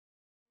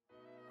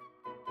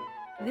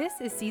This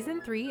is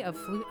Season 3 of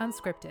Flute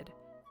Unscripted.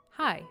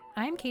 Hi,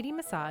 I'm Katie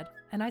Masad,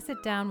 and I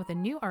sit down with a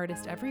new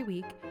artist every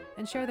week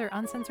and share their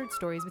uncensored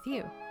stories with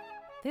you.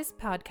 This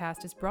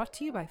podcast is brought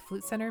to you by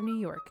Flute Center of New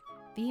York,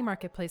 the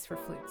marketplace for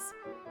flutes.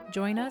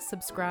 Join us,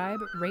 subscribe,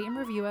 rate and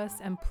review us,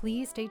 and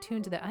please stay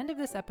tuned to the end of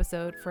this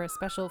episode for a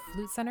special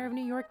Flute Center of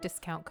New York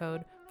discount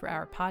code for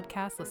our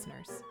podcast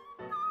listeners.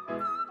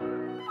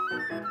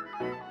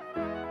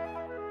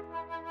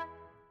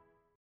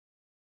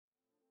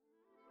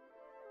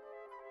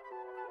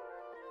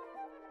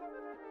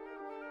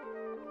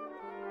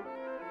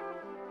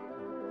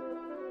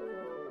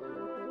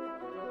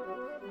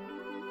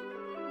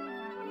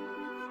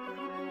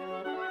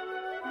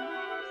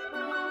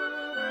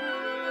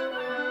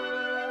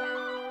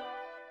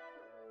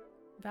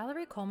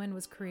 Valerie Coleman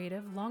was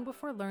creative long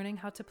before learning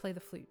how to play the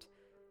flute.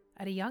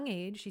 At a young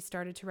age, she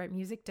started to write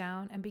music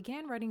down and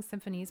began writing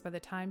symphonies by the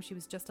time she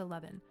was just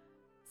 11.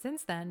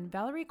 Since then,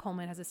 Valerie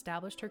Coleman has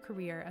established her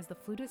career as the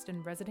flutist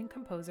and resident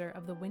composer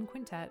of the wind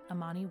quintet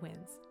Imani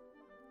Winds.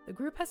 The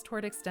group has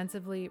toured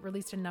extensively,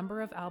 released a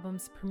number of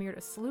albums, premiered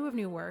a slew of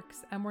new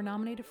works, and were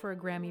nominated for a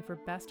Grammy for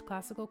Best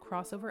Classical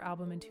Crossover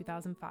Album in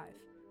 2005.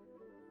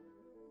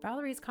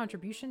 Valerie's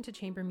contribution to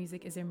chamber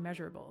music is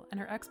immeasurable, and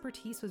her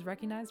expertise was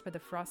recognized by the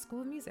Frost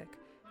School of Music,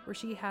 where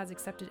she has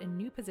accepted a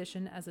new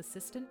position as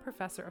Assistant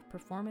Professor of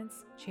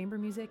Performance, Chamber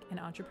Music, and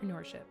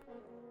Entrepreneurship.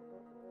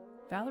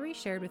 Valerie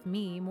shared with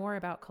me more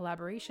about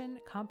collaboration,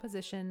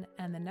 composition,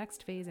 and the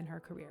next phase in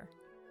her career.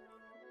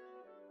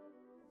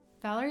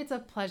 Valerie, it's a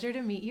pleasure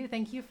to meet you.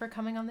 Thank you for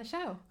coming on the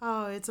show.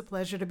 Oh, it's a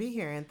pleasure to be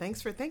here, and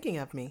thanks for thinking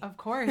of me. Of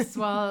course.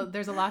 Well,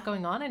 there's a lot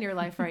going on in your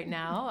life right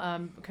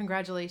now.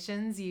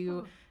 Congratulations.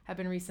 You have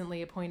been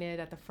recently appointed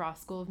at the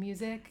Frost School of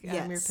Music.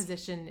 Yes. Your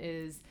position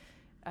is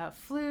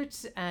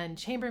flute and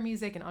chamber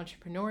music and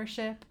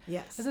entrepreneurship.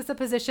 Yes. Is this a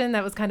position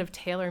that was kind of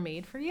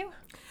tailor-made for you?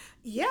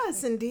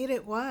 Yes, indeed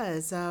it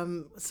was.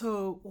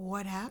 So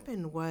what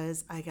happened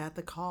was I got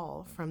the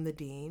call from the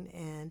dean,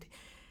 and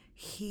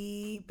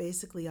he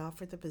basically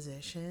offered the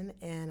position,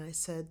 and I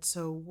said,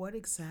 so what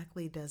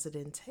exactly does it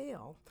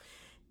entail?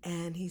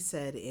 And he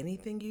said,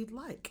 anything you'd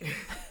like.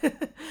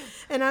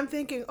 And I'm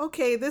thinking,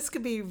 okay, this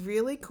could be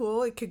really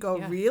cool. It could go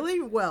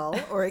really well,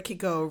 or it could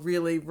go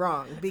really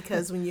wrong.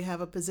 Because when you have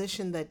a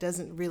position that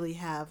doesn't really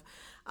have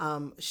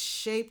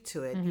shape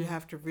to it, you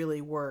have to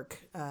really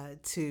work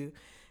to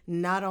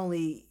not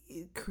only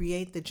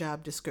create the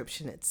job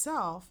description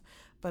itself,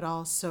 but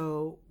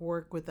also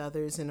work with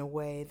others in a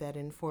way that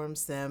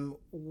informs them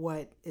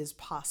what is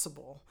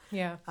possible.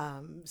 Yeah.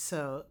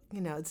 So,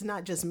 it's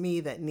not just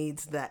me that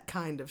needs that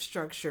kind of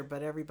structure,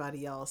 but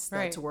everybody else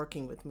that's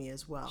working with me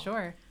as well.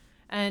 Sure.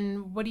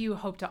 And what do you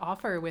hope to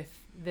offer with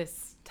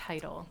this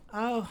title?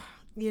 Oh,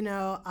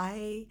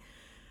 I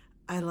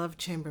love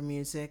chamber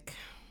music.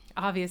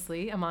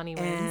 Obviously, Imani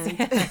Winds.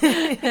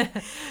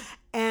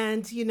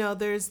 And,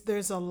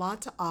 there's a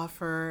lot to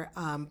offer,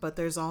 but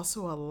there's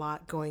also a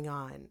lot going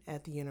on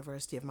at the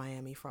University of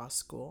Miami Frost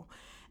School.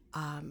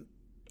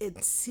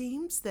 It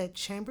seems that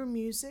chamber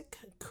music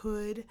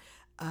could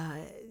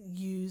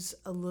use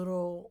a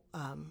little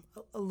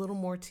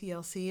more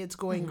TLC. It's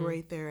going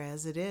great there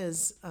as it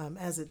is,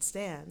 as it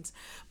stands.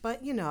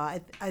 But,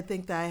 I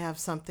think that I have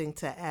something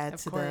to add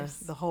to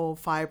the whole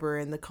fiber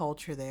and the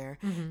culture there.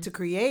 To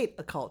create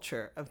a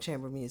culture of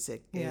chamber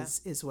music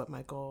is what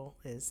my goal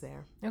is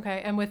there.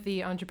 Okay. And with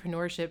the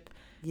entrepreneurship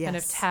kind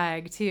of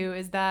tag too,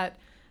 is that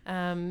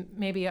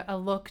maybe a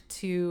look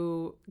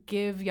to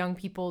give young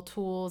people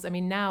tools? I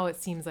mean, now it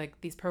seems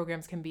like these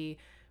programs can be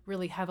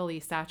really heavily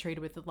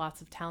saturated with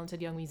lots of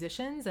talented young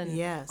musicians. And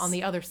on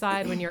the other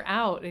side, when you're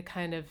out, it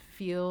kind of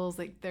feels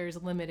like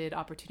there's limited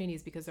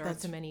opportunities because there aren't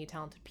so many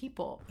talented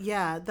people.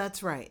 Yeah,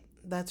 that's right.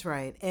 That's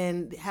right.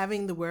 And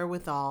having the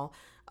wherewithal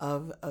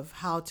of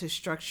how to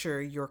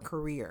structure your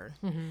career,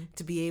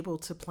 to be able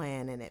to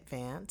plan in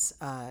advance,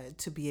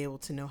 to be able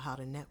to know how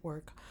to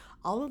network.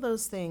 All of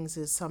those things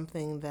is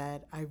something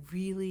that I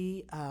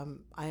really,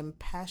 I am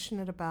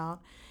passionate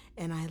about.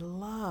 And I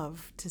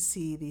love to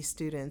see these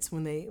students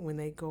when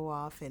they go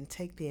off and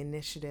take the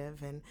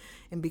initiative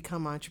and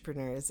become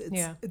entrepreneurs.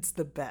 It's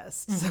the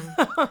best.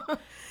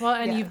 Well,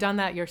 and you've done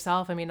that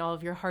yourself. I mean, all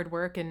of your hard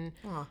work and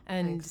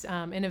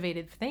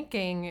innovative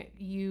thinking,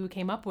 you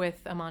came up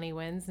with Imani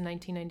Winds in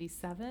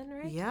 1997,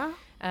 right? Yeah.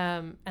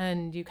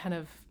 And you kind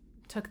of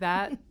took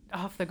that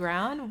off the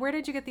ground. Where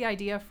did you get the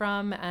idea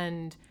from,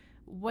 and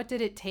what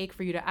did it take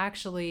for you to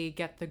actually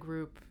get the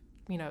group,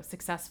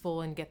 successful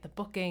and get the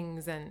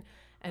bookings and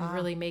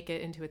really make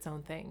it into its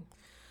own thing?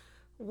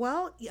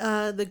 Well,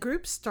 the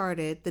group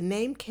started, the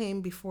name came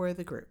before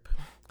the group.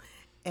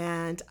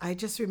 And I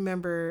just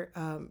remember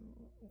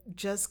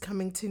just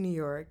coming to New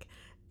York,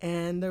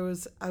 and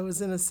I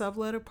was in a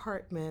sublet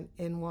apartment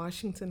in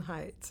Washington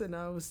Heights, and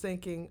I was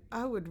thinking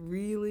I would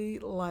really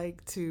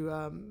like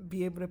to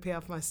be able to pay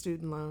off my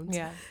student loans.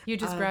 Yeah. You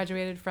just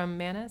graduated from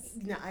Manus?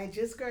 No, I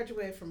just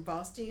graduated from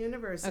Boston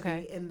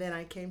University, and then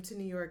I came to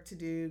New York to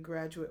do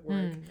graduate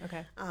work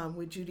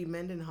with Judy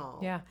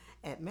Mendenhall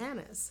at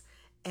Manus.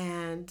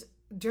 And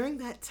during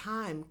that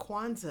time,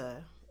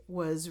 Kwanzaa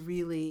was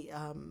really,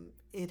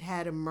 it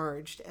had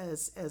emerged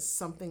as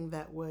something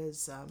that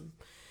was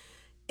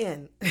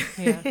in.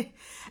 Yeah.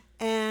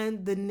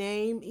 And the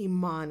name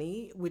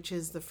Imani, which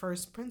is the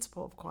first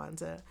principle of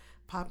Kwanzaa,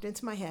 popped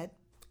into my head,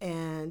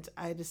 and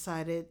I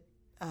decided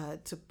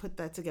to put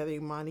that together.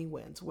 Imani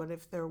Winds. What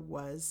if there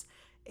was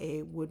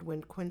a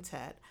woodwind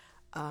quintet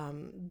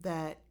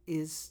that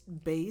is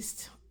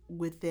based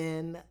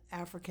within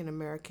African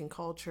American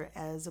culture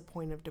as a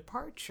point of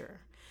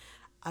departure?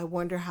 I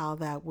wonder how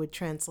that would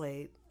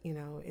translate,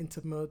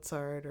 into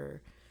Mozart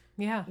or,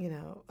 Yeah.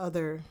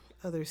 other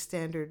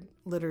standard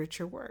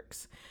literature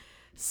works.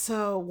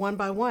 So one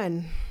by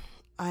one,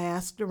 I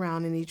asked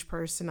around, and each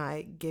person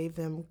I gave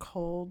them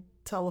cold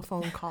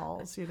telephone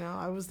calls.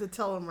 I was the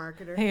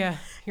telemarketer. Yeah,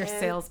 your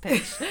sales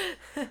pitch.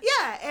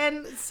 Yeah,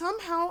 and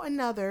somehow or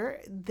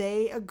another,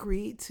 they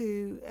agreed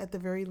to, at the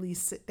very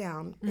least, sit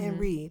down and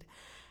read.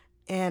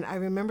 And I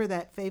remember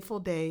that fateful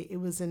day. It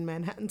was in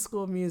Manhattan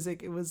School of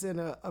Music. It was in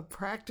a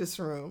practice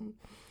room.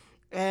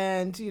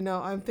 And,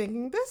 I'm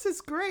thinking, this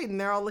is great. And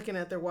they're all looking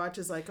at their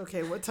watches like,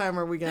 okay, what time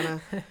are we going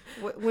to,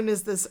 when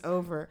is this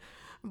over?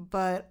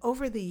 But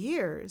over the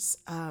years,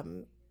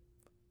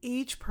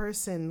 each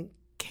person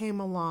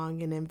came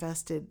along and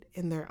invested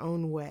in their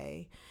own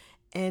way.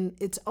 And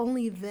it's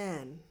only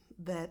then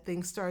that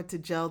things started to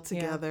gel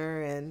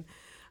together, and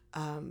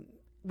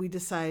we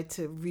decided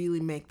to really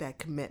make that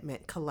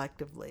commitment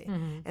collectively.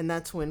 And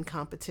that's when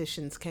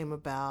competitions came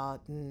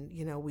about, and,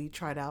 we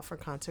tried out for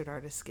Concert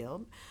Artists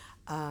Guild,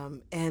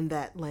 and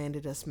that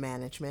landed us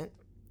management.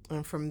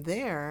 And from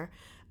there,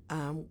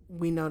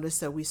 we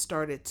noticed that we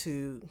started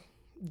to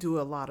do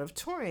a lot of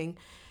touring,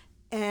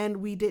 and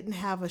we didn't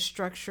have a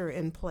structure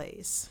in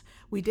place.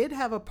 We did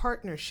have a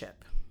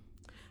partnership,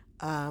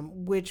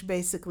 which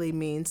basically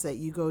means that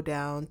you go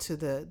down to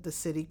the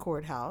city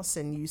courthouse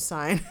and you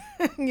sign,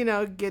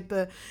 get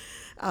the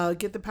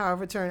power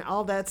of attorney,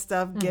 all that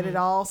stuff, get it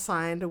all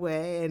signed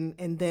away,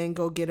 and then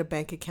go get a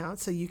bank account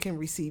so you can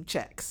receive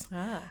checks.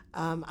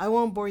 I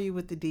won't bore you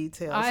with the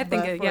details. I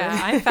think,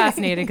 I'm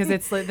fascinated because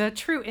it's like the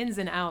true ins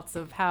and outs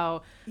of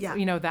how,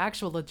 the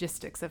actual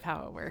logistics of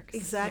how it works.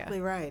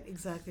 Exactly right.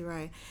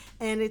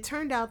 And it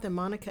turned out that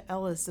Monica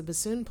Ellis, the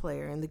bassoon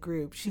player in the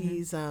group,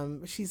 she's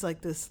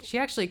like this. She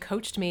actually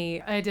coached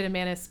me. I did a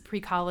Manus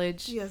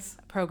pre-college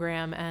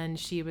program, and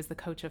she was the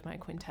coach of my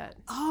quintet.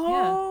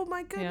 Oh,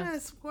 my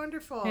goodness.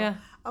 Wonderful. Yeah.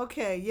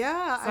 Okay.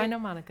 Yeah. So I know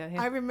Monica.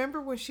 Yeah. I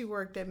remember when she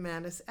worked at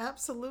Manus.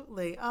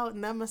 Absolutely. Oh,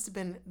 and that must have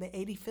been the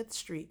 85th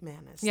Street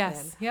Manus.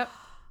 Yes. Then. Yep.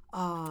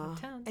 And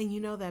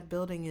that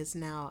building is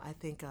now, I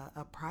think,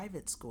 a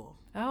private school.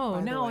 Oh,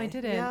 no, I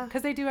didn't.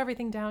 Because they do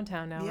everything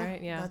downtown now,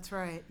 right? Yeah. That's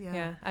right.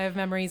 Yeah. I have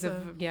memories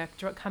of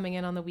coming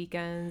in on the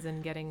weekends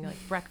and getting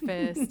like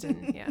breakfast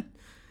and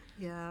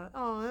Yeah.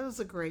 Oh, it was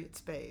a great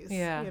space.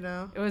 Yeah.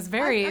 It was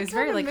very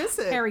like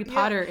Harry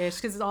Potter-ish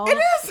because it's all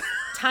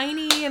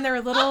tiny and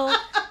they're little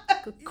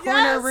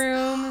corner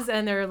rooms,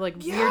 and they're like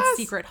weird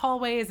secret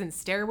hallways and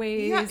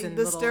stairways. And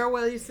the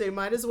stairways, they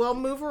might as well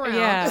move around.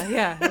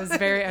 Yeah. It was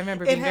very, I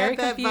remember being very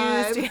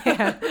confused.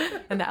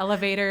 And the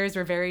elevators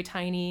were very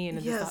tiny.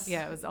 And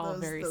it was all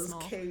very those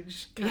small.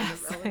 Cage kind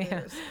of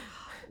elevators.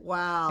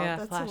 Wow.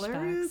 That's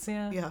flashbacks. hilarious.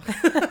 Yeah.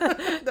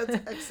 That's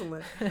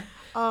excellent.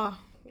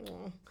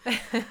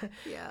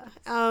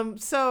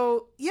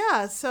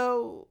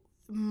 So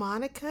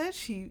Monica,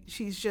 she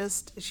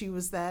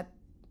was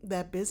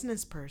that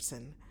business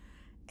person,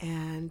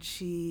 and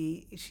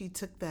she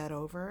took that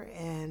over,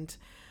 and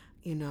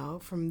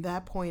from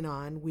that point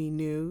on, we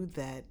knew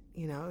that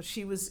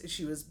she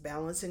was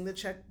balancing the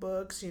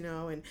checkbooks,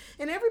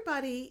 and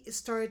everybody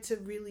started to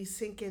really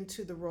sink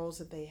into the roles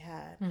that they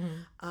had.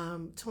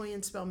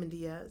 Toyin Spellman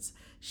Diaz,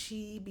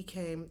 she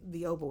became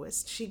the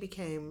oboist. She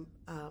became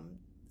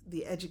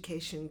the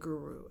education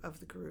guru of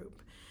the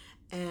group.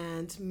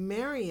 And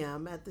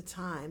Miriam, at the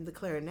time, the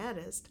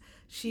clarinetist,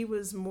 she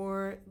was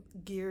more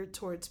geared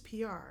towards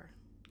PR.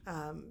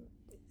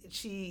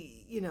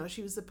 She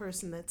was the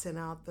person that sent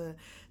out the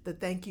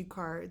thank you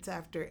cards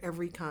after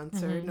every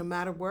concert. No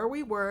matter where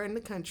we were in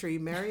the country,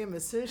 Miriam,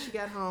 as soon as she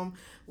got home,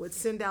 would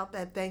send out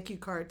that thank you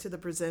card to the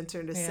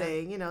presenter to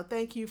say,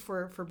 thank you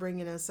for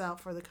bringing us out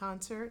for the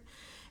concert.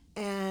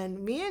 And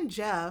me and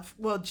Jeff,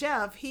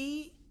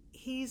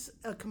 he's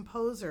a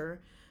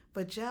composer,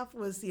 but Jeff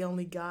was the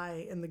only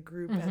guy in the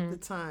group at the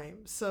time.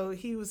 So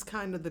he was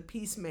kind of the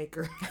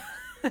peacemaker.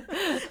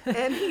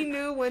 And he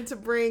knew when to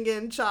bring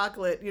in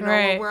chocolate. When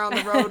we're on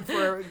the road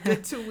for a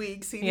good 2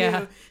 weeks, he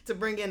knew to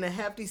bring in a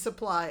hefty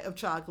supply of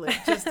chocolate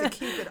just to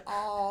keep it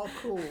all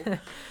cool.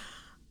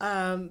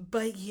 And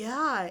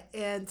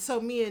so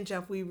me and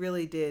Jeff, we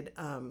really did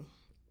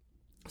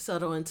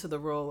settle into the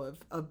role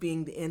of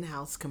being the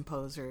in-house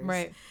composers.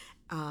 Right.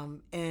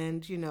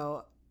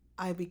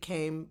 I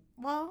became,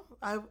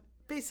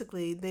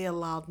 basically they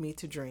allowed me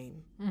to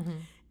dream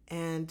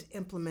and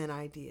implement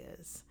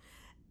ideas.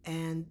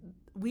 And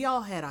we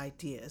all had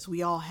ideas.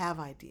 We all have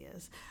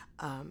ideas.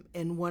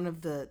 And one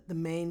of the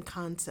main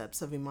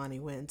concepts of Imani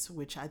Winds,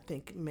 which I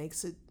think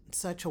makes it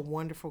such a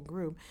wonderful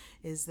group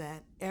is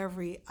that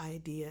every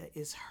idea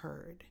is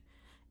heard.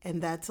 And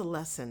that's a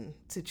lesson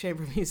to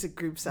chamber music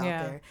groups out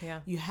there. Yeah.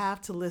 You have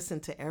to listen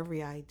to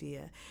every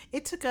idea.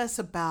 It took us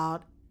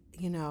about,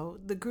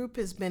 the group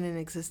has been in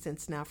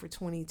existence now for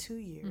 22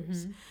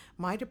 years. Mm-hmm.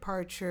 My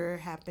departure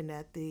happened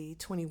at the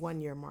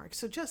 21-year mark,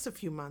 so just a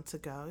few months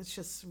ago. It's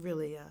just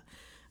really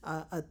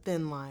a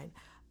thin line.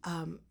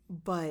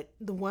 But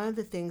one of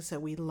the things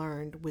that we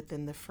learned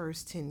within the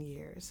first 10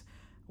 years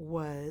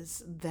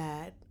was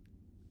that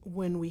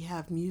when we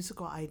have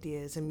musical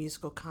ideas and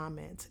musical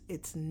comments,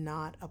 it's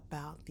not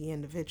about the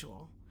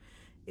individual.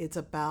 It's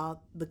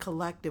about the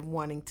collective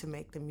wanting to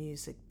make the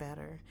music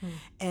better.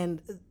 And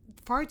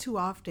far too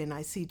often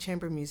I see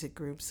chamber music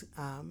groups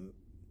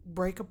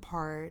break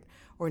apart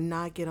or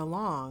not get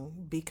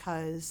along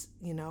because,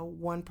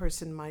 one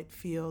person might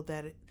feel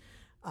that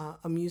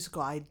a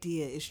musical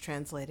idea is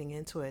translating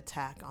into an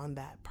attack on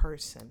that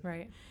person.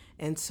 Right.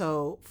 And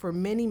so for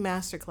many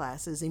master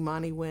classes,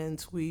 Imani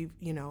Winds, we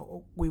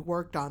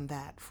worked on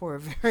that for a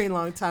very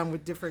long time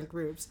with different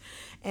groups.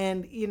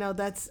 And,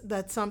 that's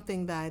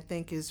something that I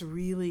think is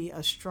really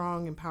a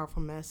strong and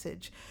powerful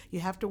message.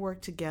 You have to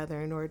work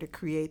together in order to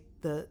create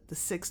the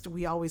sixth,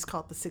 we always call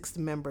it the sixth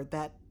member,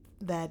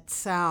 that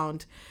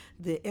sound,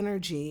 the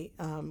energy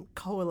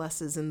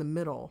coalesces in the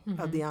middle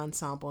of the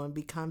ensemble and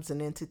becomes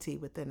an entity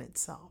within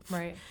itself.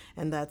 Right.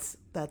 And that's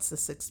the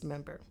sixth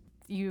member.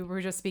 You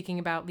were just speaking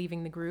about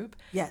leaving the group.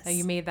 Yes.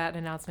 You made that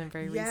announcement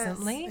very Yes.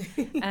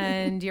 recently.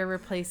 And your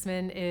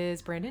replacement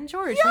is Brandon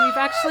George, who we've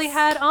actually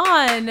had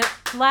on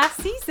last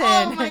season.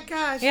 Oh my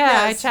gosh.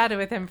 Yeah, yes. I chatted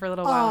with him for a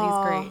little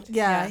while. He's great.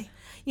 Yeah.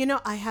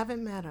 I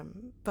haven't met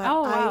him,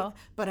 but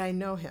but I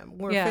know him.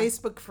 We're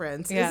Facebook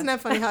friends. Yeah. Isn't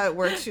that funny how it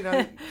works?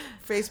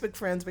 Facebook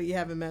friends, but you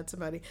haven't met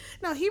somebody.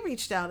 No, he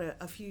reached out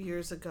a few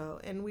years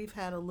ago, and we've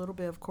had a little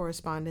bit of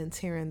correspondence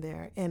here and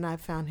there, and I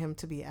found him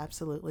to be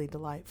absolutely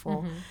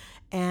delightful. Mm-hmm.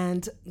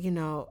 And,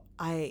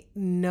 I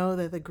know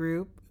that the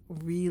group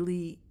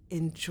really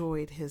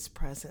enjoyed his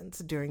presence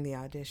during the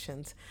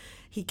auditions.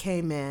 He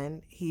came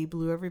in, he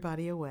blew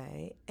everybody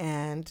away,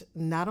 and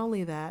not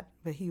only that,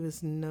 but he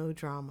was no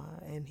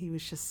drama, and he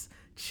was just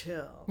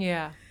chill.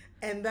 Yeah.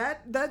 And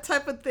that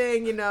type of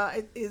thing,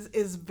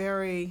 is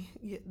very,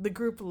 the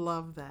group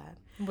loved that.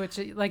 Which,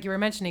 like you were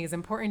mentioning, is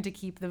important to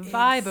keep the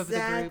vibe of the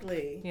group.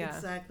 Exactly. Yeah.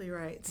 Exactly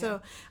right. Yeah.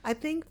 So I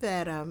think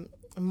that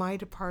my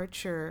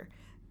departure,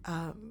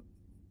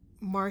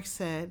 Mark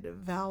said,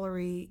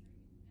 Valerie,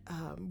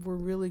 we're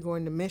really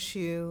going to miss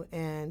you,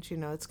 and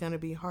it's going to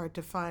be hard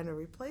to find a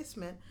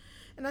replacement.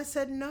 And I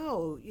said,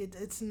 no,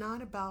 it's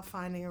not about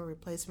finding a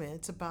replacement.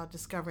 It's about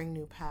discovering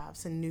new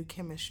paths and new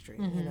chemistry.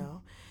 Mm-hmm.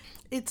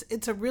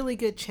 It's a really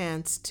good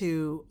chance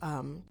to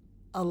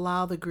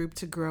allow the group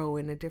to grow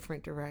in a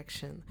different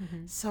direction.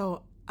 Mm-hmm.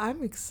 So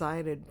I'm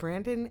excited.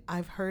 Brandon,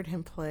 I've heard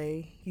him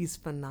play. He's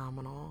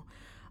phenomenal.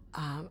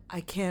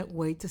 I can't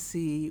wait to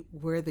see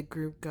where the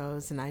group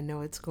goes, and I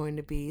know it's going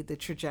to be the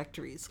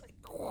trajectories.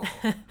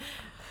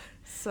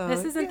 So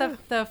this isn't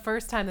the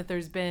first time that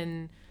there's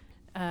been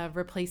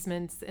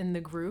replacements in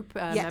the group.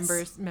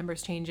 Yes.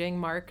 Members changing.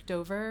 Mark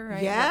Dover,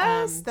 right?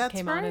 Yes, that's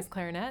came right. on as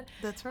clarinet.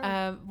 That's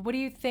right. What do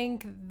you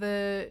think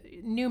the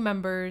new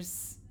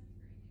members?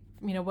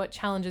 What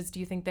challenges do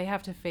you think they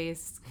have to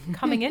face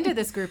coming into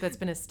this group that's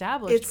been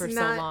established so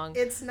long?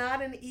 It's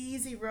not an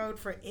easy road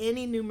for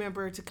any new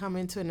member to come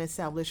into an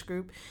established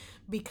group,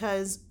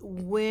 because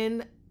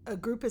when a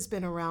group has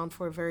been around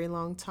for a very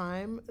long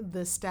time,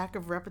 the stack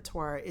of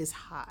repertoire is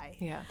high.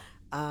 Yeah.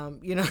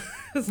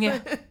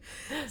 Yeah.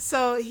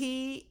 So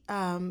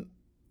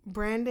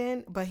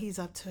Brandon, but he's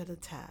up to the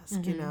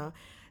task, mm-hmm.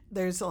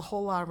 There's a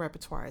whole lot of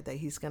repertoire that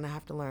he's going to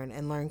have to learn,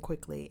 and learn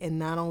quickly. And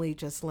not only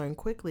just learn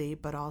quickly,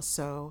 but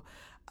also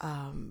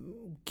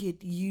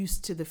get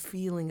used to the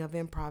feeling of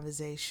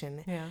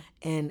improvisation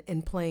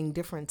and playing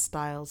different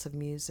styles of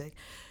music.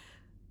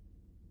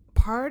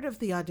 Part of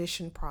the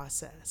audition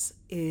process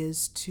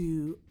is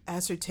to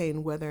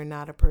ascertain whether or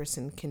not a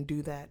person can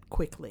do that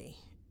quickly,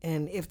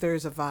 and if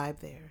there's a vibe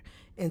there.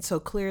 And so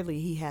clearly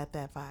he had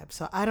that vibe.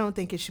 So I don't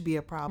think it should be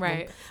a problem.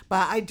 Right.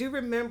 But I do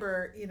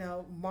remember,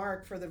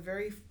 Mark, for the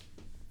very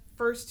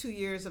first 2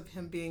 years of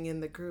him being in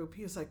the group,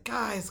 he was like,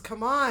 guys,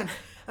 come on,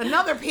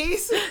 another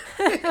piece.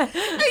 And,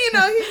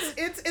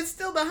 it's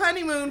still the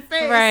honeymoon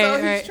phase. Right,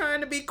 so he's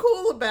trying to be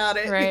cool about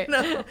it. Right.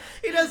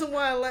 He doesn't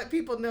want to let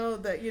people know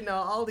that,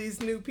 all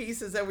these new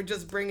pieces that we're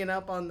just bringing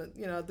up on the,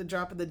 at the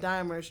drop of the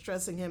dime are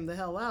stressing him the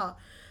hell out.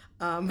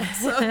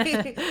 So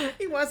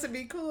he wants to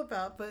be cool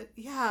about, but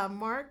yeah,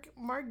 Mark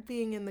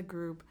being in the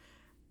group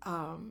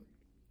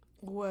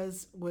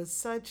was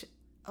such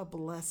a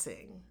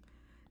blessing,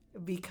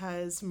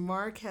 because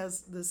Mark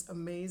has this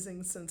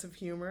amazing sense of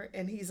humor,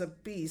 and he's a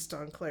beast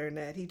on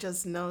clarinet. He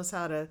just knows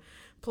how to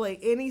play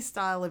any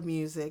style of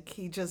music.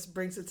 He just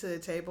brings it to the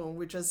table, and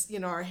we're just,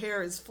 our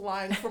hair is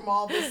flying from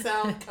all the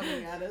sound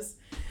coming at us.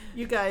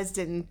 You guys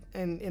didn't,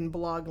 in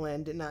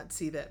Blogland, did not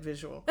see that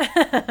visual.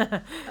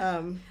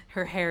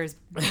 Her hair is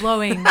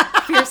blowing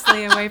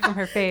fiercely away from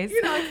her face.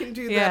 I can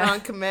do that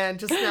on command.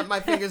 Just snap my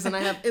fingers and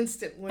I have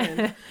instant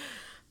wind.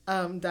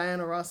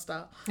 Diana Ross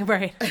style.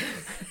 Right.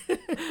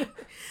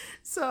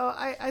 So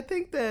I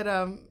think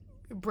that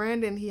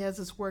Brandon, he has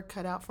his work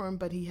cut out for him,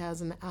 but he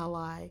has an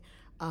ally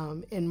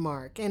in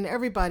Mark. And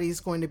everybody's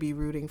going to be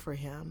rooting for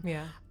him.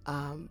 Yeah.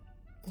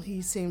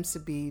 He seems to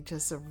be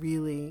just a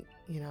really,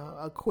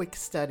 a quick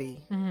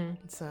study. Mm-hmm.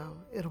 So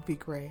it'll be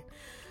great.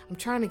 I'm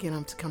trying to get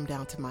him to come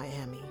down to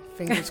Miami.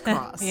 Fingers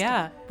crossed.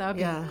 Yeah, that would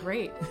be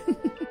great.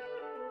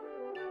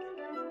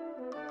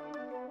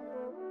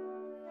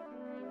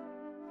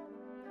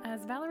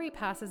 As Valerie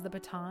passes the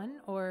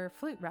baton, or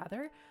flute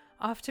rather,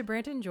 off to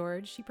Brandon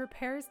George, she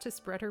prepares to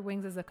spread her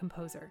wings as a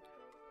composer.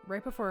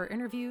 Right before her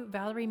interview,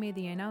 Valerie made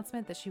the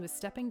announcement that she was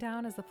stepping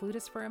down as the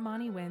flutist for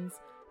Imani Winds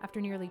after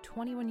nearly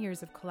 21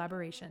 years of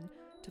collaboration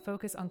to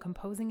focus on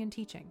composing and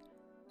teaching.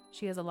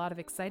 She has a lot of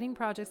exciting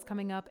projects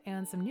coming up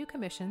and some new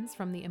commissions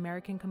from the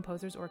American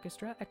Composers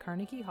Orchestra at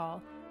Carnegie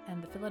Hall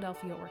and the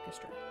Philadelphia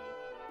Orchestra.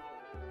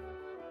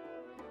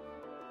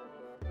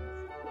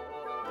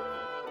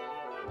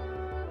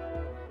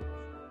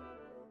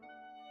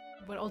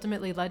 What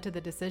ultimately led to the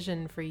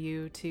decision for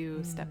you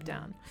to step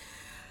down?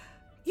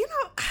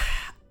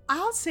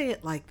 I'll say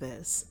it like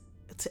this.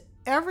 To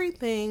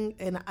everything,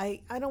 and I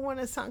don't want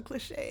to sound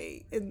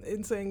cliche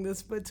in saying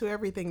this, but to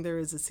everything there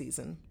is a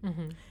season.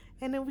 Mm-hmm.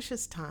 And it was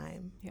just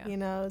time.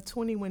 Yeah.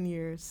 21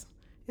 years.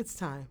 It's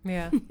time.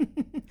 Yeah.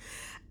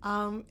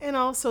 And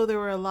also there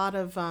were a lot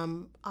of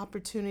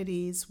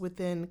opportunities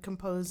within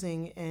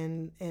composing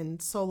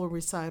and solo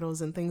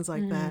recitals and things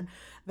like that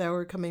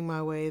were coming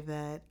my way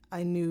that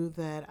I knew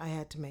that I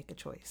had to make a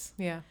choice.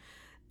 Yeah.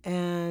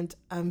 And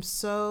I'm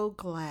so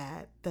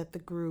glad that the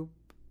group,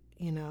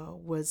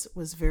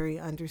 was very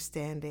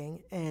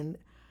understanding, and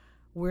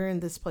we're in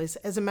this place.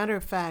 As a matter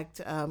of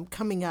fact,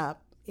 coming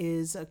up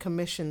is a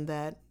commission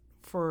that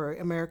for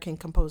American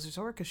Composers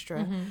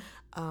Orchestra,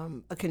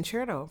 a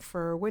concerto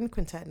for wind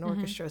quintet and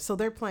orchestra. So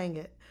they're playing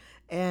it.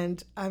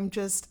 And I'm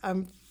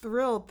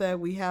thrilled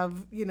that we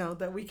have,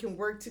 that we can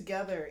work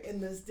together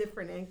in this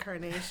different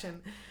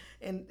incarnation.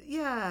 And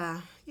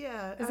yeah.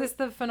 Is this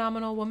the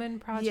Phenomenal Woman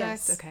project?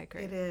 Yes. Okay,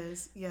 great. It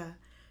is. Yeah.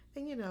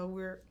 And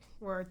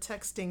we're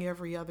texting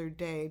every other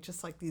day,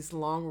 just like these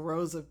long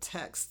rows of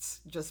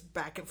texts, just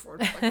back and forth.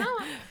 Like,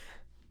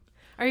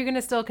 Are you going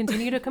to still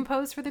continue to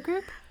compose for the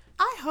group?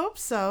 I hope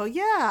so.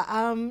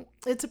 Yeah.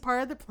 It's a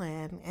part of the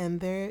plan, and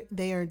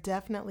they are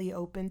definitely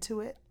open to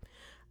it.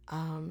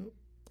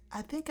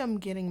 I think I'm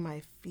getting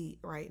my feet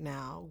right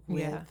now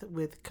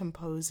with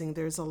composing.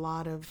 There's a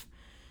lot of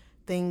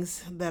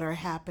things that are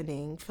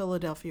happening.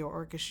 Philadelphia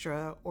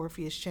Orchestra,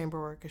 Orpheus Chamber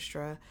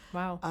Orchestra.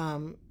 Wow.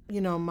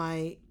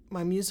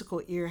 My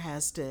musical ear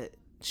has to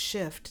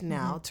shift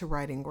now to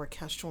writing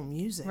orchestral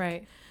music.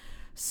 Right.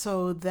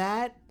 So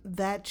that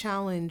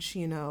challenge,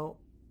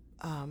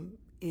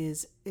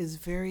 is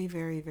very,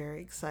 very,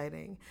 very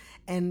exciting.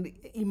 And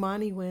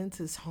Imani Winds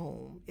is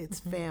home. It's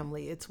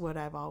family. It's what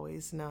I've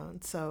always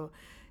known. So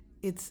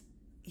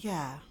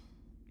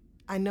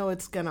I know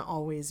it's going to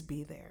always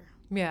be there.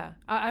 Yeah.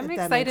 I'm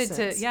excited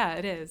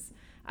it is.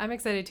 I'm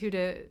excited too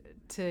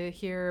to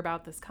hear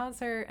about this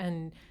concert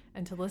and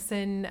to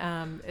listen.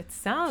 It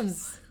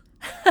sounds,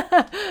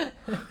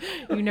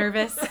 you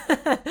nervous?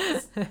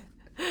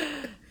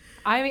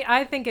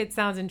 I think it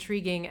sounds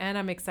intriguing, and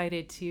I'm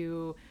excited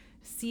to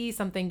see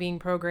something being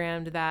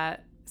programmed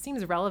that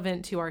seems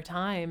relevant to our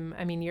time.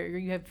 I mean,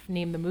 you have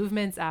named the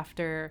movements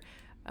after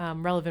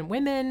relevant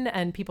women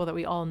and people that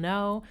we all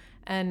know,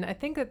 and I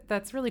think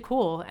that's really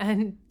cool.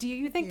 And do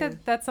you think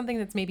that that's something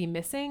that's maybe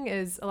missing,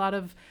 is a lot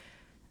of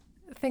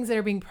things that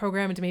are being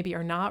programmed maybe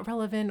are not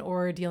relevant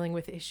or dealing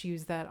with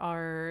issues that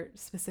are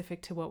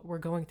specific to what we're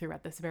going through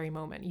at this very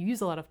moment? You use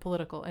a lot of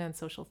political and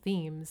social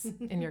themes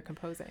in your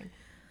composing.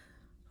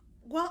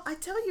 Well, I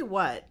tell you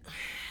what,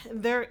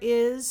 there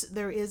is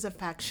a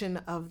faction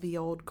of the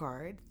old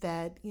guard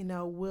that,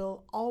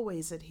 will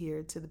always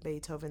adhere to the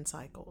Beethoven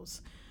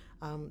cycles,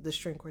 the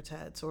string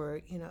quartets,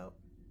 or,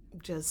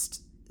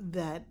 just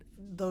that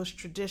those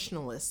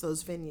traditionalists,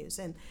 those venues,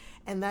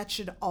 and that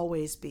should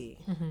always be,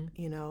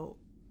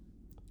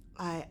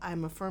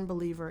 I'm a firm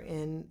believer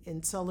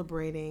in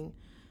celebrating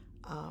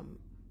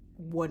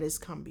what has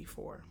come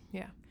before.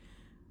 Yeah.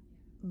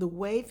 The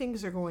way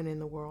things are going in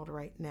the world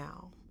right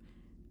now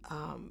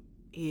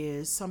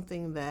is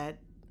something that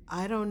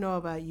I don't know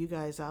about you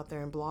guys out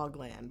there in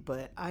Blogland,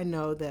 but I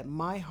know that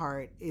my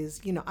heart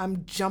is,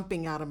 I'm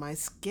jumping out of my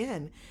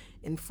skin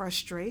in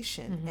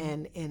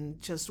frustration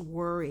and just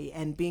worry,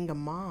 and being a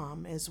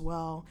mom as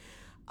well.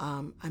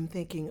 I'm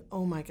thinking,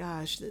 oh my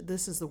gosh,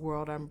 this is the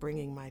world I'm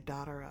bringing my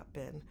daughter up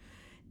in.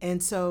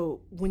 And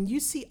so when you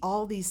see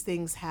all these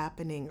things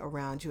happening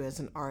around you as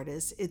an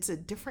artist, it's a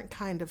different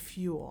kind of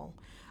fuel.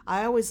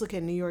 I always look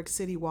at New York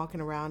City, walking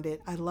around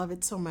it. I love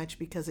it so much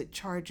because it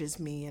charges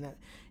me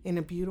in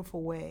a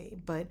beautiful way.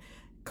 But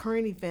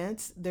current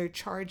events, they're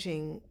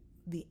charging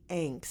the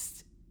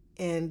angst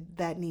and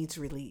that needs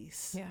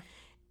release. Yeah.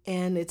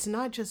 And it's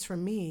not just for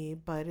me,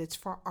 but it's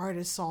for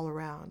artists all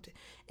around.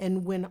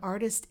 And when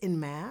artists en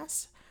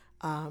masse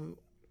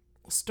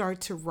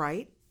start to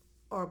write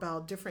or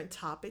about different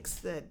topics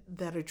that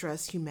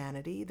address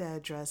humanity, that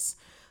address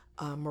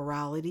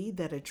morality,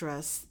 that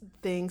address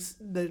things,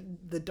 the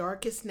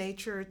darkest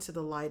nature to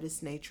the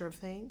lightest nature of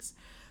things,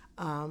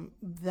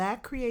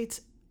 that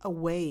creates a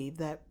wave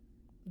that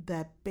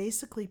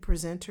basically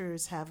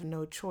presenters have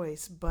no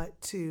choice but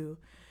to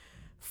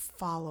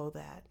follow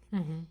that.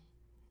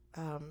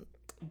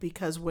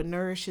 Because what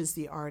nourishes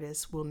the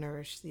artist will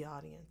nourish the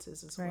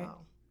audiences as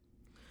well.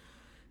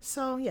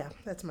 So yeah,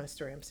 that's my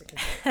story. I'm sticking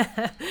to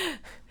it.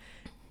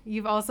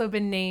 You've also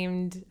been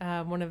named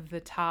one of the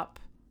top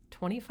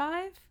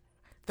 25?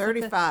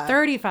 35.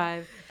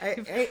 35.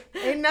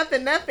 Ain't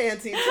nothing that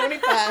fancy.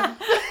 25.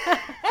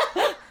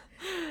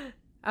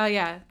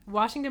 Yeah.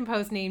 Washington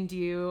Post named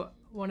you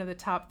one of the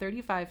top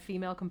 35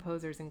 female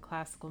composers in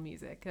classical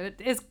music. It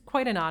is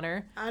quite an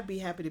honor. I'd be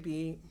happy to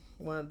be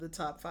one of the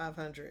top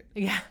 500.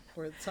 Yeah.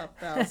 Or the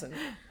top 1,000.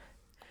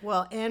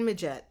 Well, Anne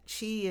Midgett,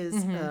 she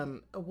is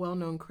a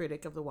well-known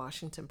critic of the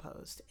Washington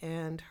Post,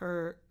 and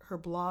her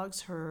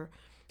blogs, her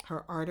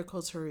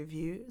articles, her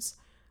reviews,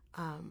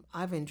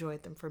 I've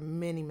enjoyed them for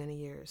many, many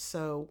years.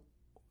 So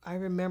I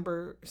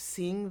remember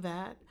seeing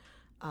that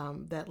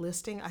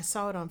listing. I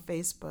saw it on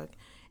Facebook,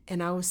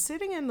 and I was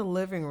sitting in the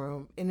living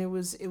room, and it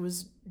was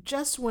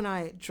just when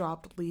I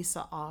dropped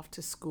Lisa off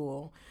to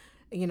school.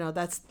 You know,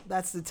 that's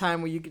the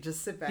time where you could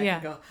just sit back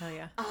and go, oh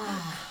yeah,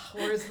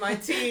 where's my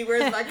tea?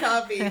 Where's my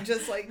coffee?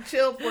 Just like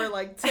chill for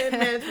like 10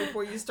 minutes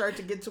before you start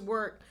to get to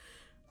work.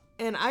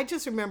 And I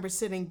just remember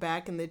sitting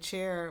back in the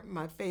chair,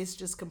 my face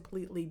just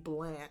completely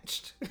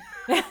blanched.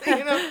 You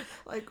know,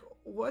 like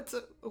what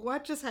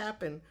just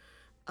happened?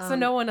 So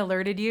no one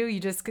alerted you?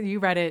 You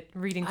read it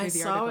reading through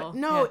the article?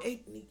 No,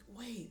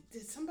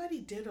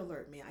 somebody did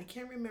alert me. I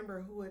can't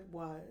remember who it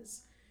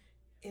was.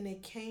 And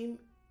it came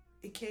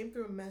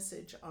through a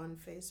message on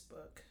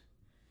Facebook.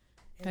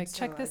 And like, so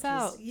check this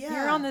out. Yeah.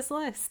 You're on this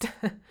list.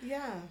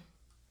 Yeah.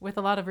 With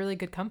a lot of really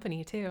good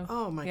company, too.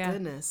 Oh, my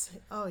goodness.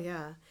 Oh,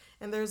 yeah.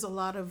 And there's a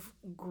lot of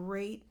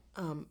great,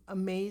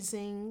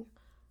 amazing,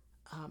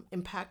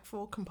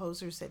 impactful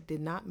composers that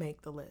did not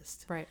make the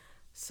list. Right.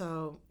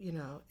 So, you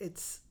know,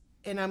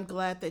 and I'm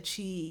glad that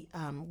she,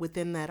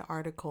 within that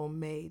article,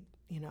 made,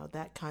 you know,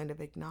 that kind of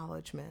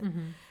acknowledgement.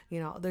 You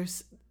know,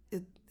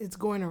 it's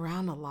going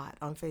around a lot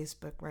on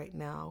Facebook right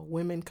now.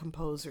 Women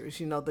composers,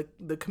 you know,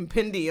 the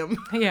compendium.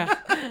 Yeah.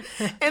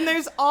 And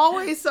there's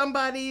always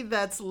somebody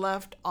that's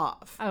left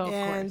off. Oh, of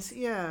course.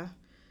 Yeah.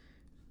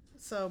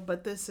 So,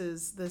 but this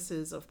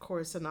is of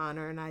course an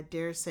honor, and I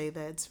dare say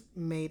that it's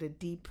made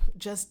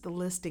just the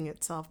listing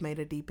itself made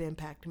a deep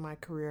impact in my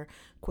career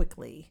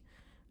quickly.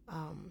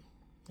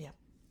 Yeah.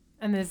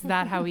 And is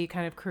that how we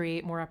kind of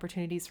create more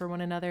opportunities for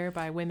one another,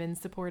 by women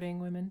supporting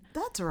women?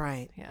 That's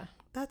right. Yeah.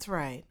 That's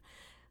right.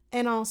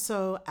 And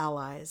also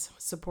allies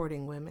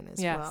supporting women as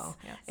well.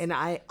 Yes. And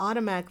I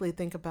automatically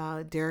think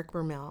about Derek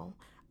Vermel,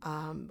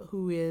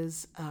 who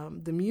is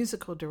the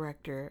musical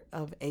director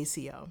of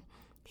ACO.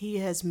 He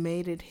has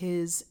made it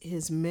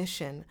his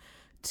mission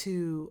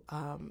to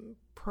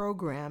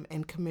program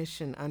and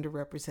commission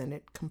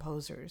underrepresented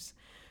composers.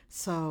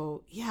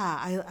 So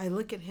yeah, I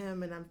look at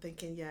him and I'm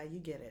thinking, yeah, you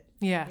get it.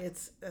 Yeah,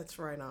 that's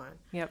right on.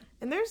 Yep.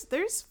 And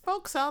there's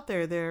folks out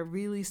there that are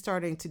really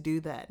starting to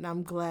do that, and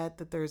I'm glad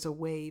that there's a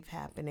wave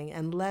happening,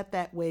 and let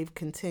that wave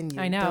continue.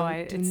 I know.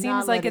 It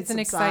seems like it's an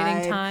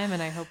exciting time,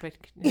 and I hope it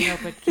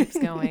keeps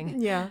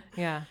going.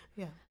 Yeah.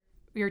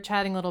 We were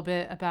chatting a little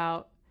bit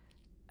about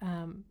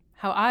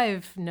how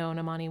I've known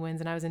Imani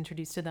Winds, and I was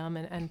introduced to them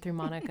and through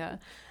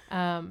Monica.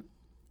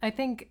 I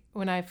think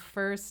when I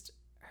first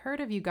heard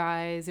of you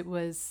guys, it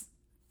was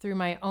through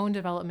my own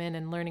development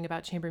and learning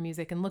about chamber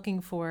music and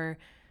looking for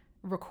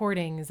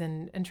recordings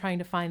and trying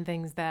to find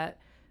things that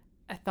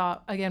I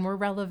thought, again, were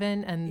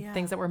relevant and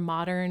things that were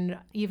modern,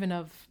 even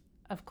of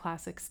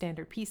classic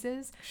standard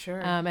pieces.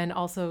 Sure. And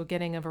also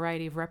getting a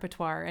variety of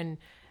repertoire. And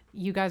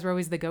you guys were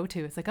always the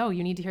go-to. It's like, oh,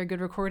 you need to hear a good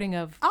recording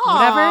of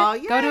whatever?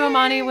 Yay. Go to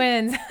Imani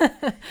Winds.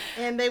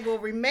 And they will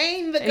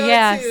remain the go-to.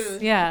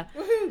 Yes, yeah.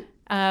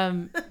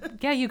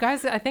 Woohoo. You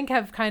guys, I think,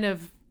 have kind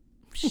of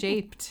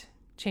shaped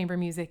chamber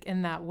music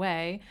in that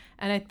way.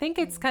 And I think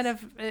it's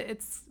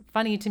it's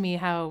funny to me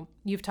how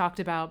you've talked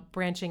about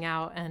branching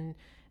out and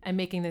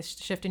making this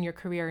shift in your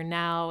career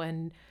now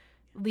and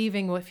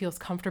leaving what feels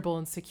comfortable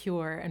and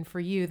secure. And for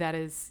you, that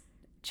is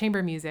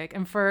chamber music.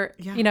 And for,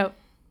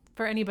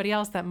 for anybody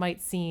else that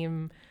might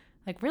seem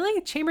like, really,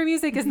 chamber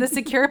music is the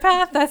secure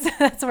path?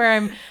 That's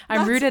where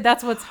I'm rooted.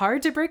 That's what's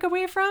hard to break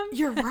away from.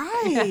 You're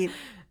right.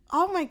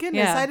 Oh my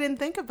goodness. I didn't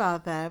think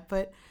about that.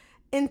 But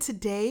in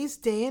today's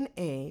day and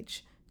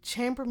age,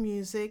 chamber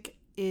music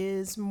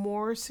is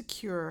more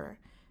secure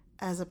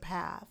as a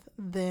path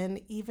than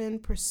even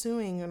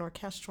pursuing an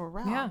orchestral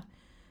route. Yeah.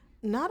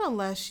 Not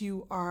unless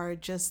you are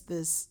just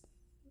this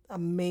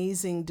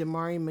amazing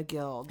Damari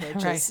McGill that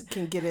just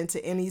can get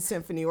into any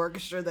symphony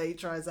orchestra that he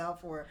tries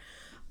out for.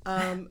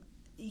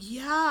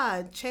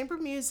 Yeah, chamber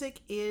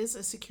music is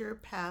a secure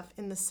path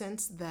in the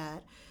sense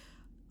that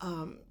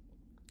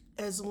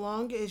as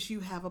long as you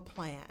have a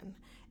plan,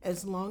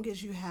 as long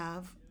as you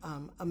have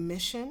a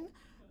mission,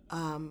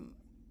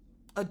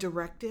 a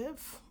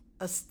directive,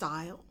 a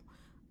style,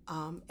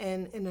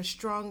 and a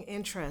strong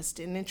interest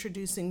in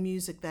introducing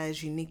music that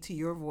is unique to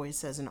your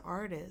voice as an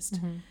artist,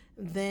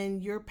 then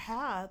your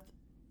path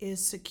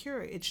is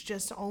secure. It's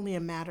just only a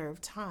matter of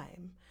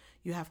time.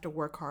 You have to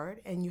work hard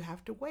and you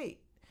have to wait.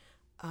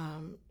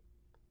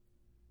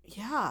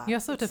 Yeah. You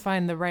also have to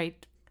find the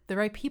right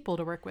people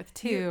to work with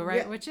too,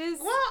 right? Yeah. Which is,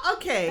 well,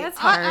 okay. That's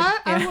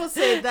hard. I will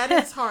say that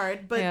is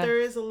hard, but Yeah. there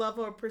is a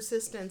level of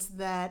persistence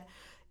that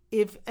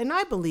and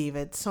I believe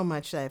it so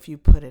much that if you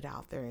put it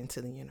out there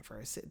into the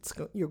universe,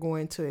 you're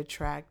going to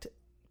attract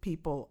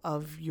people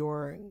of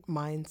your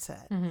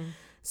mindset.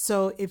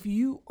 So if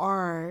you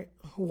are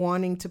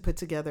wanting to put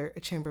together a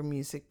chamber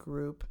music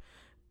group,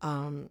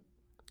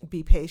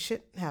 be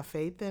patient, have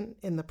faith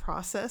in the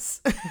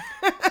process,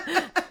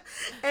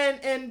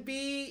 and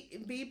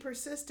be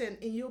persistent,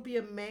 and you'll be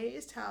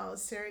amazed how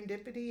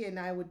serendipity, and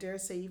I would dare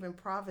say even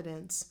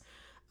providence,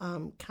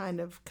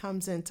 kind of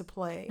comes into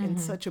play in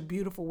such a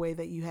beautiful way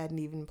that you hadn't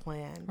even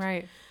planned.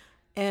 right.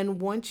 And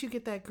once you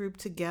get that group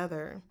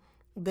together,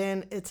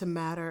 then it's a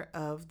matter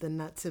of the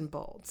nuts and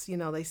bolts. You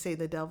know, they say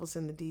the devil's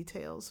in the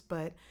details,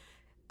 but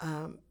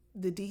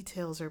the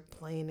details are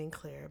plain and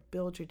clear.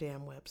 Build your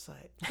damn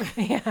website.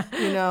 Yeah.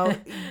 You know,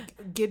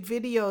 get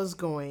videos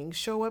going,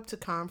 show up to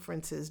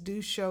conferences,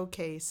 do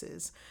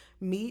showcases,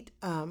 meet,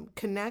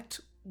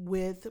 connect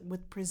with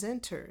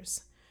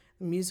presenters.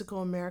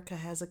 Musical America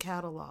has a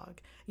catalog.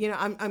 You know,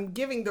 I'm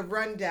giving the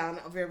rundown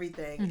of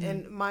everything.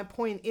 And my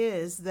point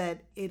is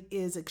that it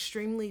is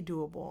extremely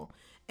doable.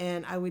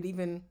 And I would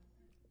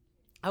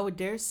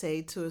dare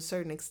say to a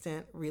certain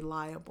extent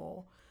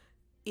reliable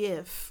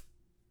if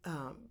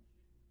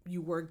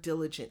you work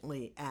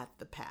diligently at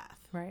the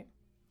path. Right.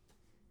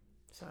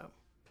 So,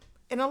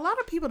 and a lot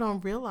of people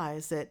don't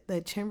realize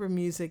that chamber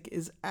music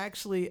is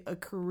actually a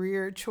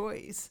career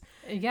choice.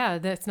 Yeah.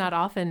 That's not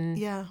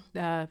often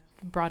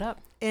brought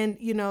up. And,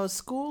 you know,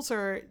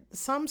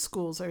 some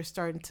schools are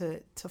starting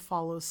to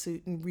follow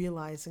suit and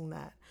realizing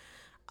that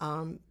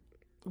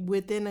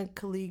within a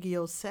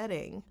collegial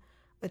setting,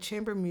 a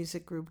chamber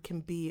music group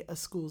can be a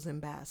school's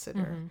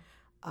ambassador.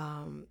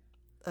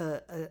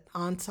 An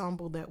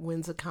ensemble that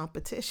wins a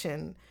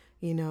competition,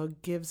 you know,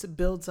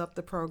 builds up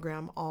the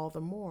program all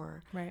the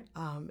more. Right.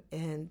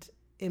 And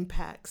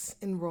impacts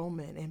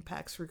enrollment,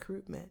 impacts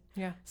recruitment.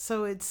 Yeah.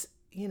 So it's,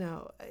 you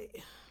know,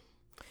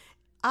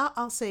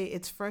 I'll say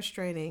it's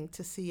frustrating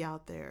to see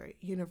out there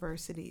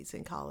universities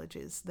and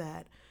colleges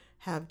that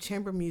have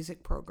chamber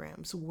music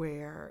programs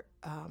where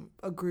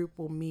a group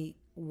will meet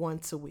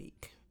once a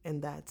week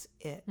and that's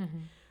it.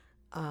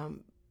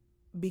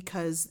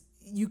 Because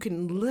you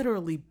can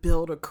literally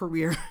build a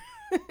career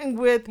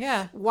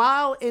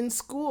while in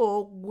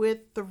school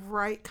with the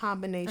right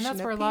combination of people. And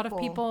that's where a lot of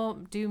people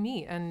do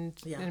meet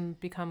and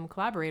become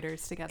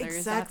collaborators together.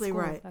 Exactly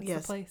right. That's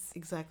yes, the place.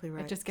 Exactly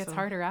right. It just gets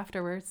harder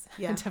afterwards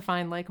to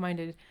find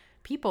like-minded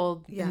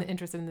people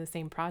interested in the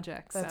same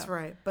projects. That's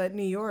right. But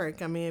New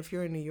York, I mean, if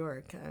you're in New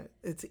York,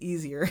 it's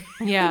easier.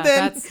 Yeah,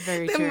 that's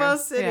very true. Than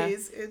most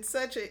cities. Yeah.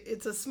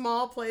 It's a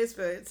small place,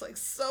 but it's like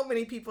so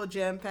many people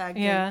jam-packed.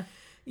 Yeah.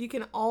 You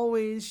can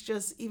always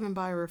just even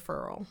by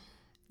referral.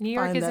 New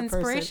York is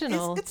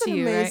inspirational it's to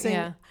you, amazing, right?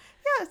 Yeah.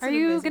 Yeah. Are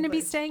you going to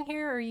be staying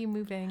here or are you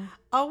moving?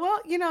 Oh, well,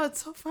 you know,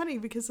 it's so funny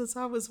because as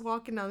I was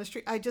walking down the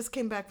street, I just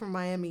came back from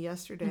Miami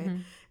yesterday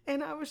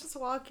and I was just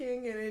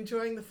walking and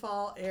enjoying the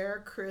fall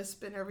air,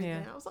 crisp and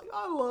everything. Yeah. I was like,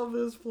 I love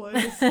this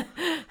place.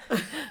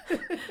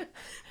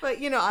 But,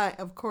 you know, I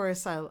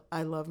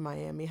love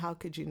Miami. How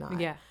could you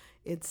not? Yeah.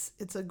 It's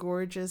a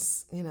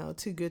gorgeous, you know,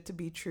 too good to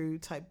be true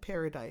type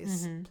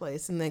paradise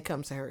place. And then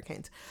comes the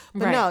hurricanes.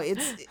 But no,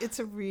 it's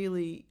a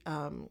really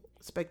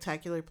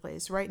spectacular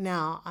place. Right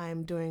now,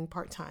 I'm doing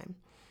part-time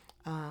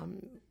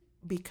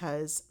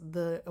because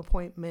the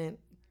appointment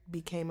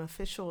became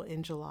official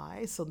in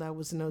July. So that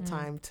was no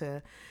time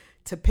to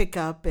pick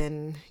up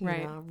and you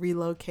know,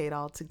 relocate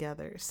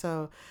altogether.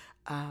 So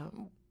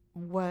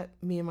what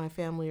me and my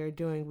family are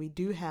doing, we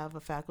do have a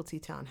faculty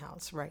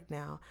townhouse right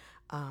now.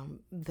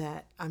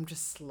 That I'm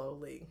just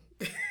slowly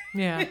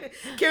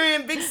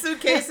carrying big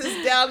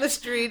suitcases down the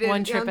street.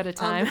 One trip at a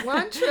time.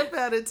 One trip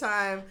at a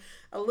time,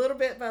 a little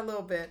bit by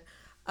little bit.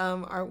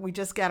 We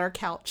just got our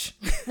couch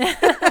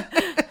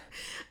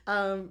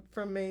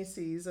from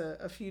Macy's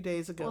a few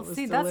days ago. Well,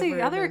 see, that's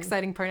the other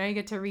exciting part. Now you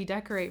get to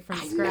redecorate from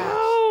scratch.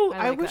 No,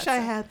 I wish I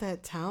had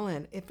that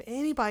talent. If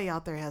anybody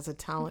out there has a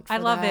talent for that.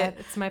 I love it.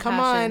 It's my passion. Come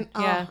on.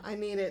 Yeah. I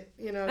need it.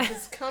 You know,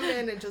 just come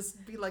in and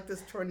just be like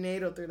this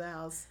tornado through the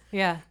house.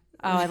 Yeah.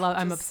 Oh,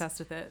 I'm obsessed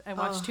with it. I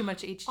watch too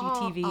much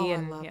HGTV.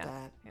 I love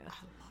that. Yeah.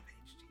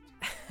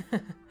 I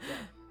love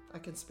HGTV. I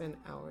can spend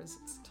hours.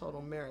 It's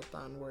total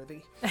marathon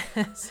worthy.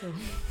 So.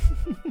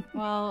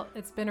 Well,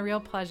 it's been a real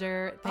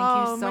pleasure.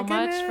 Thank you so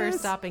much for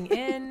stopping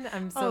in.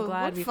 I'm so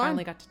glad we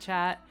finally got to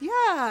chat.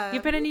 Yeah.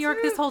 You've been in New York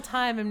this whole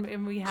time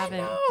and we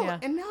haven't. I know, yeah.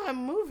 And now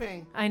I'm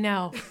moving. I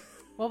know.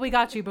 Well, we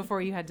got you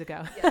before you had to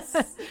go.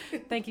 Yes.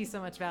 Thank you so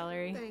much,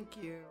 Valerie.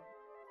 Thank you.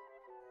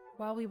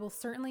 While we will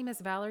certainly miss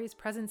Valerie's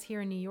presence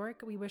here in New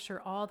York, we wish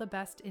her all the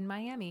best in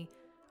Miami.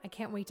 I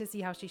can't wait to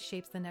see how she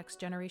shapes the next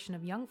generation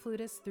of young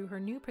flutists through her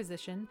new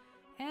position,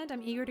 and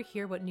I'm eager to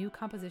hear what new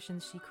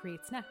compositions she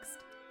creates next.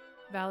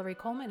 Valerie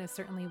Coleman is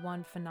certainly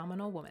one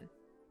phenomenal woman.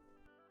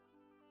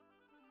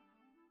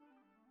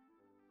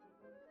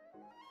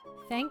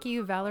 Thank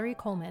you, Valerie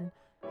Coleman.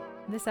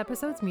 This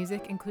episode's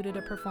music included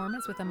a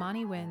performance with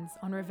Imani Winds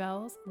on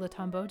Ravel's Le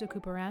Tombeau de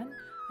Couperin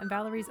and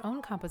Valerie's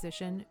own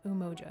composition,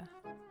 Umoja.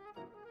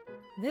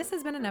 This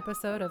has been an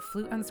episode of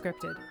Flute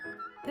Unscripted.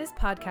 This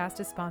podcast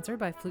is sponsored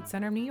by Flute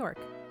Center of New York.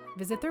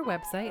 Visit their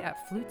website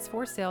at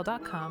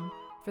flutesforsale.com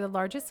for the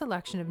largest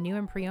selection of new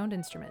and pre-owned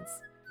instruments.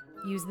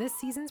 Use this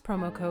season's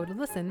promo code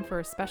LISTEN for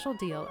a special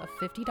deal of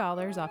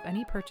 $50 off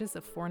any purchase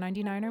of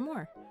 $4.99 or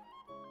more.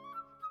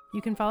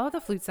 You can follow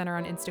the Flute Center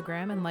on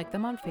Instagram and like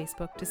them on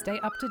Facebook to stay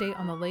up to date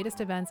on the latest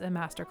events and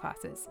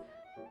masterclasses.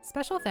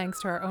 Special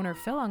thanks to our owner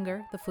Phil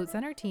Unger, the Flute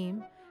Center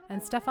team,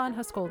 and Stefan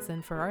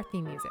Huskoldson for our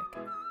theme music.